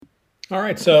All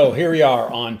right, so here we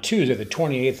are on Tuesday, the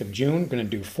 28th of June. Going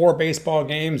to do 4 baseball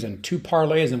games and 2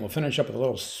 parlays, and we'll finish up with a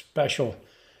little special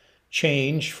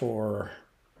change for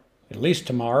at least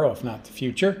tomorrow, if not the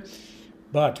future.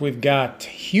 But we've got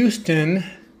Houston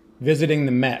visiting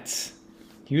the Mets.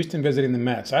 Houston visiting the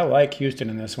Mets. I like Houston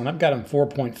in this one. I've got them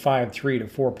 4.53 to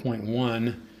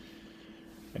 4.1.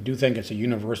 I do think it's a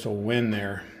universal win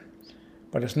there,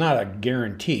 but it's not a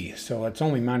guarantee. So it's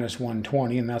only minus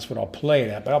 120, and that's what I'll play it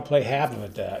at. But I'll play half of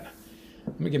it at.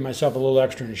 Let me give myself a little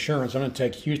extra insurance. I'm going to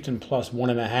take Houston plus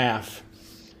 1.5,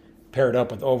 paired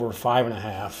up with over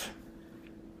 5.5,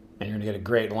 and you're going to get a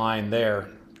great line there.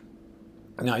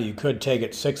 Now you could take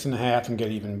it 6.5 and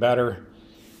get even better.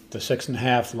 The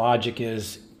 6.5 logic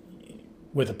is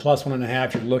with a plus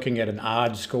 1.5, you're looking at an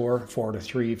odd score, 4 to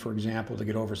 3, for example, to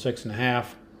get over 6.5.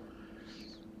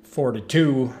 4 to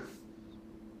 2.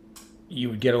 You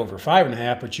would get over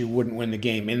 5.5, but you wouldn't win the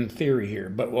game in theory here.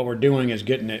 But what we're doing is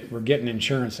we're getting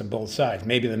insurance on both sides.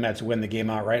 Maybe the Mets win the game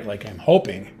outright, like I'm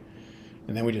hoping,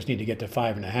 and then we just need to get to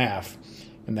 5.5,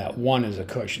 and that 1 is a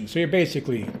cushion. So you're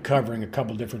basically covering a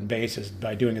couple different bases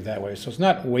by doing it that way. So it's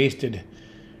not wasted.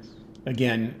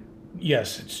 Again,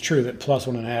 yes, it's true that plus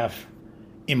 1.5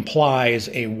 implies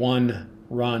a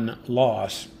 1-run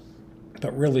loss,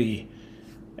 but really,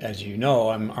 as you know,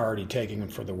 I'm already taking them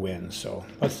for the win. So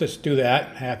let's just do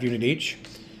that, half unit each.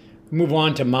 Move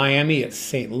on to Miami at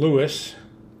St. Louis.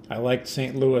 I like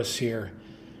St. Louis here.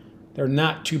 They're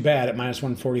not too bad at minus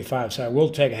 145, so I will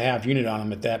take a half unit on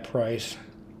them at that price.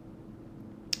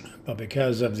 But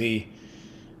because of the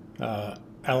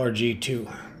allergy to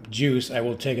juice, I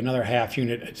will take another half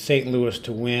unit at St. Louis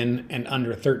to win, and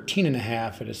under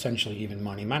 13.5 at essentially even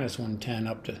money, minus 110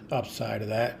 up to upside of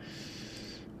that.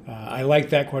 I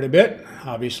like that quite a bit.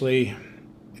 Obviously,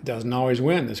 it doesn't always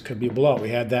win. This could be a blowout. We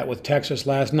had that with Texas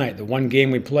last night. The one game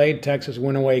we played, Texas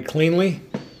went away cleanly,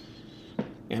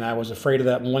 and I was afraid of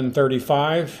that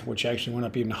 135, which actually went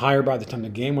up even higher by the time the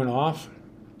game went off,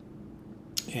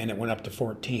 and it went up to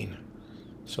 14.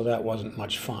 So that wasn't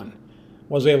much fun.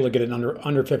 Was able to get it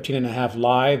under 15.5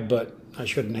 live, but I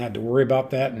shouldn't have had to worry about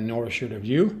that, and nor should have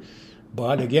you.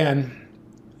 But again,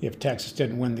 if Texas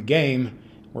didn't win the game,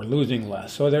 we're losing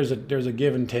less. So there's a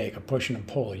give and take, a push and a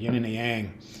pull, a yin and a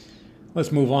yang.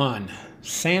 Let's move on.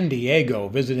 San Diego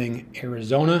visiting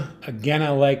Arizona. Again, I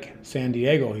like San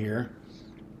Diego here.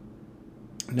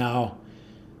 Now,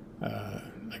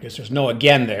 I guess there's no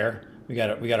again there. We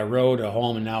got a road, a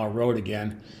home, and now a road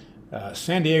again.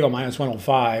 San Diego minus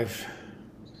 105.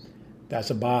 That's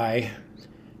a buy.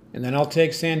 And then I'll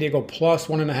take San Diego plus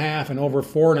 1.5 and over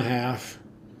 4.5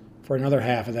 for another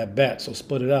half of that bet. So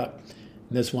split it up.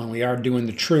 This one we are doing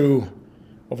the true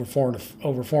over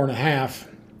 4.5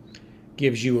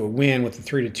 gives you a win with the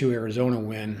 3-2 Arizona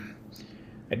win.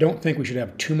 I don't think we should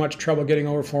have too much trouble getting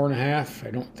over 4.5.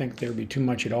 I don't think there would be too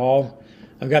much at all.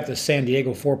 I've got the San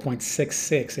Diego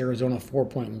 4.66, Arizona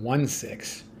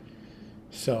 4.16.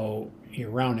 So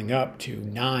you're rounding up to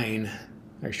 9.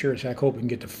 I sure as heck hope we can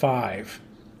get to 5.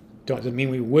 Doesn't mean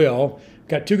we will.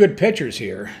 Got 2 good pitchers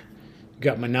here. We've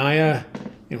got Manaea,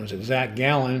 and was it Zach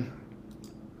Gallen?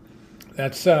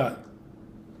 That's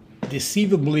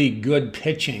deceivably good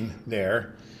pitching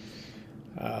there.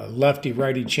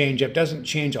 Lefty-righty changeup doesn't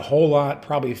change a whole lot.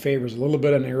 Probably favors a little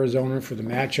bit on Arizona for the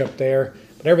matchup there.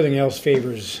 But everything else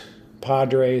favors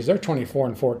Padres. They're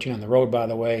 24-14 on the road, by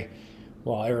the way,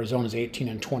 while Arizona's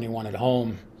 18-21 at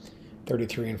home,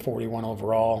 33-41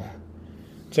 overall.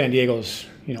 San Diego's,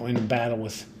 in battle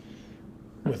with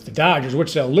the Dodgers,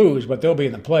 which they'll lose, but they'll be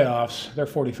in the playoffs. They're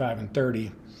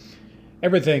 45-30.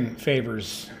 Everything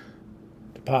favors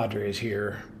the Padres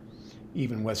here,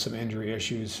 even with some injury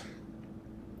issues.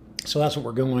 So that's what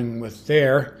we're going with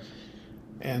there.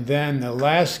 And then the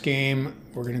last game,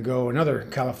 we're going to go another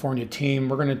California team.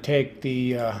 We're going to take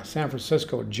the San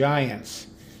Francisco Giants.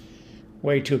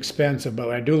 Way too expensive, but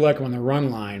I do like them on the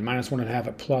run line. Minus 1.5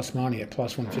 at plus money at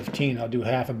plus 115. I'll do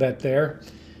half a bet there.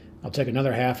 I'll take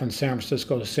another half on San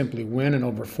Francisco to simply win and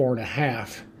over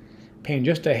 4.5. Paying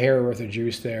just a hair worth of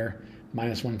juice there.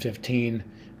 Minus 115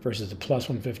 versus the plus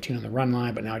 115 on the run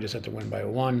line, but now I just have to win by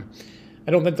 1.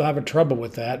 I don't think they'll have a trouble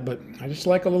with that, but I just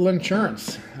like a little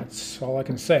insurance. That's all I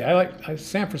can say. I like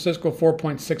San Francisco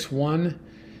 4.61,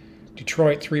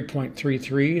 Detroit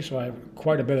 3.33, so I have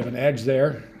quite a bit of an edge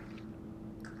there.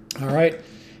 All right,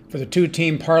 for the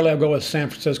 2-team parlay, I'll go with San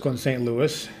Francisco and St.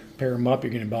 Louis. Pair them up,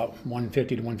 you're getting about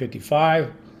 150 to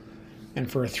 155.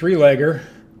 And for a 3-legger,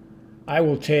 I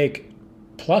will take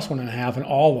plus 1.5 on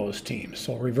all those teams.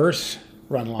 So reverse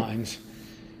run lines.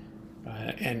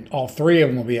 And all three of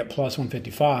them will be at plus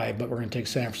 155, but we're going to take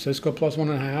San Francisco plus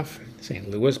 1.5, St.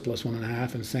 Louis plus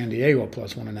 1.5, and San Diego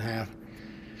plus 1.5.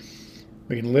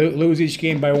 We can lose each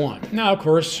game by 1. Now, of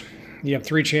course, you have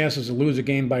 3 chances to lose a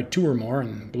game by 2 or more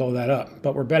and blow that up.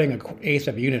 But we're betting an eighth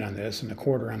of a unit on this and a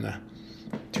quarter on the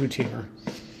 2-teamer.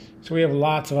 So we have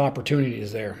lots of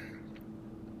opportunities there.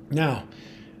 Now,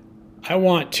 I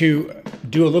want to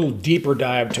do a little deeper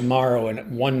dive tomorrow in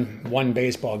one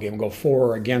baseball game. Go for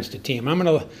or against a team. I'm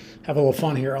going to have a little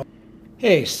fun here.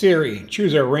 Hey, Siri,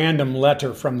 choose a random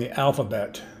letter from the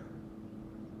alphabet.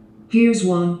 Here's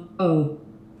one, O.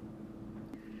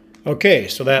 Okay,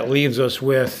 so that leaves us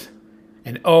with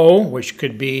an O, which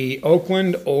could be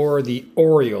Oakland or the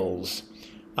Orioles.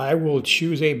 I will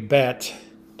choose a bet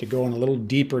to go in a little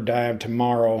deeper dive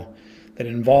tomorrow that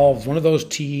involves one of those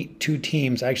two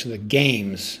teams, actually the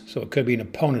games, so it could be an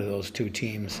opponent of those 2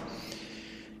 teams.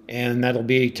 And that'll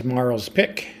be tomorrow's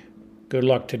pick. Good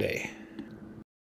luck today.